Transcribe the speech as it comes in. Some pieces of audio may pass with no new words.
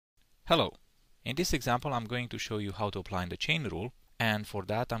Hello! In this example I'm going to show you how to apply the chain rule, and for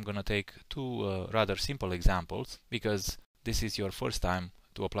that I'm going to take two rather simple examples because this is your first time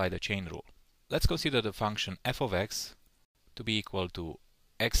to apply the chain rule. Let's consider the function f of x to be equal to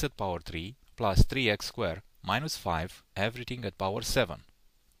x at power 3 plus 3x squared minus 5 everything at power 7.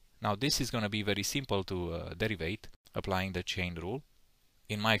 Now this is going to be very simple to derivate applying the chain rule.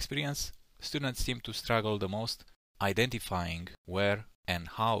 In my experience, students seem to struggle the most identifying where and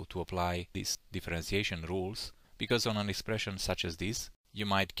how to apply these differentiation rules, because on an expression such as this you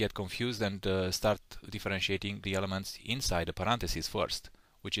might get confused and start differentiating the elements inside the parentheses first,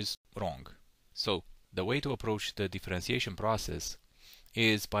 which is wrong. So the way to approach the differentiation process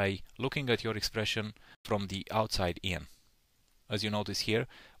is by looking at your expression from the outside in. As you notice here,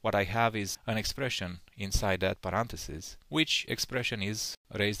 what I have is an expression inside that parenthesis, which expression is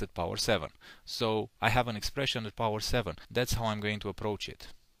raised at power 7. So I have an expression at power 7. That's how I'm going to approach it.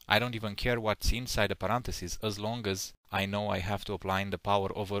 I don't even care what's inside the parenthesis as long as I know I have to apply the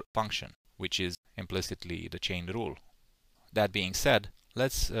power of a function, which is implicitly the chain rule. That being said,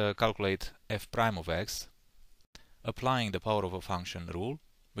 let's calculate f prime of x. Applying the power of a function rule,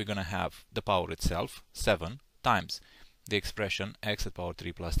 we're going to have the power itself, 7, times the expression x at power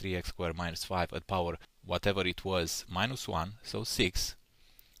 3 plus 3x squared minus 5 at power whatever it was minus 1, so 6,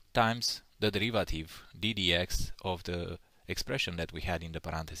 times the derivative d dx of the expression that we had in the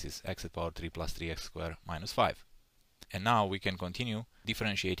parenthesis x at power 3 plus 3x squared minus 5. And now we can continue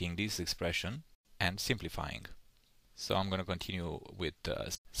differentiating this expression and simplifying. So I'm going to continue with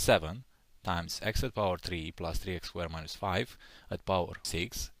 7 times x at power 3 plus 3x squared minus 5 at power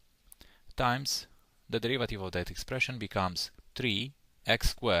 6 times the derivative of that expression becomes 3x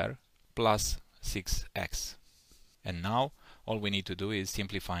squared plus 6x. And now all we need to do is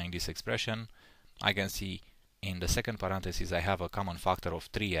simplifying this expression. I can see in the second parenthesis I have a common factor of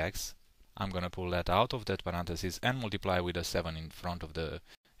 3x. I'm going to pull that out of that parenthesis and multiply with a 7 in front of the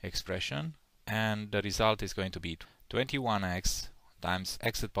expression. And the result is going to be 21x times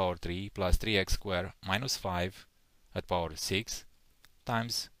x at power 3 plus 3x squared minus 5 at power 6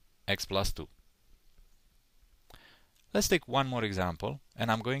 times x plus 2. Let's take one more example,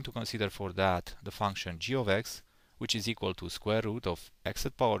 and I'm going to consider for that the function g of x, which is equal to square root of x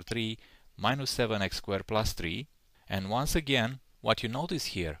at power 3 minus 7x squared plus 3. And once again, what you notice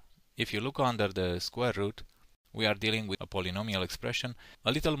here, if you look under the square root, we are dealing with a polynomial expression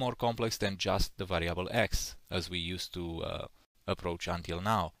a little more complex than just the variable x, as we used to approach until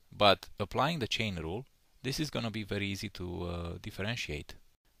now. But applying the chain rule, this is going to be very easy to differentiate.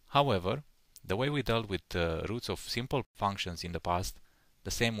 However, the way we dealt with roots of simple functions in the past, the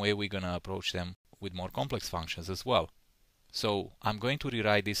same way we're going to approach them with more complex functions as well. So I'm going to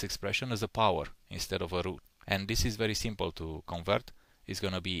rewrite this expression as a power instead of a root. And this is very simple to convert. It's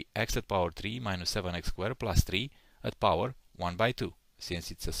going to be x at power 3 minus 7x squared plus 3 at power 1 by 2,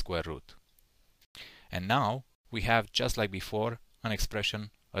 since it's a square root. And now we have, just like before, an expression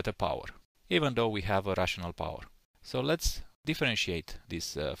at a power, even though we have a rational power. So let's differentiate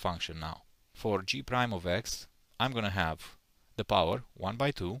this function now. For g prime of x, I'm going to have the power 1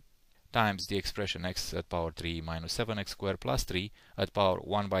 by 2 times the expression x at power 3 minus 7x squared plus 3 at power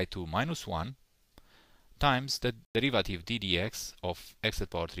 1 by 2 minus 1 times the derivative d dx of x at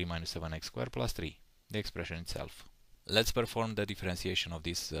power 3 minus 7x squared plus 3, the expression itself. Let's perform the differentiation of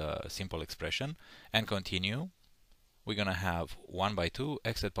this simple expression and continue. We're going to have 1 by 2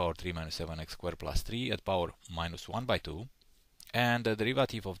 x at power 3 minus 7x squared plus 3 at power minus 1 by 2. And the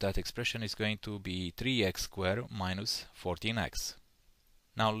derivative of that expression is going to be 3x squared minus 14x.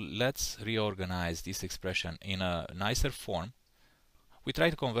 Now let's reorganize this expression in a nicer form. We try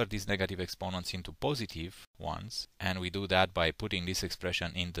to convert these negative exponents into positive ones, and we do that by putting this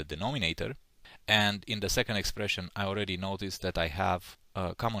expression in the denominator. And in the second expression I already noticed that I have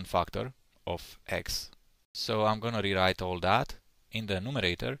a common factor of x. So I'm going to rewrite all that. In the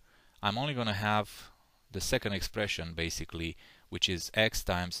numerator I'm only going to have the second expression basically, which is x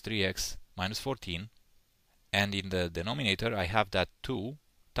times 3x minus 14, and in the denominator I have that 2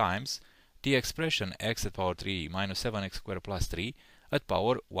 times the expression x at power 3 minus 7x squared plus 3 at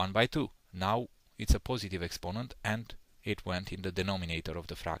power 1 by 2. Now it's a positive exponent and it went in the denominator of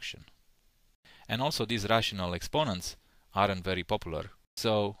the fraction. And also these rational exponents aren't very popular,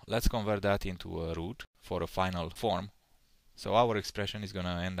 so let's convert that into a root for a final form. So our expression is going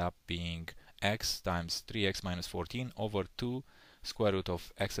to end up being x times 3x minus 14 over 2 square root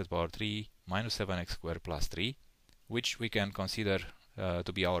of x at power 3 minus 7x squared plus 3, which we can consider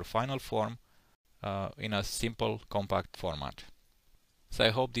to be our final form in a simple, compact format. So I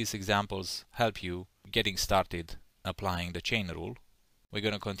hope these examples help you getting started applying the chain rule. We're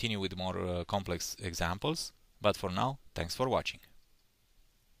going to continue with more complex examples, but for now, thanks for watching.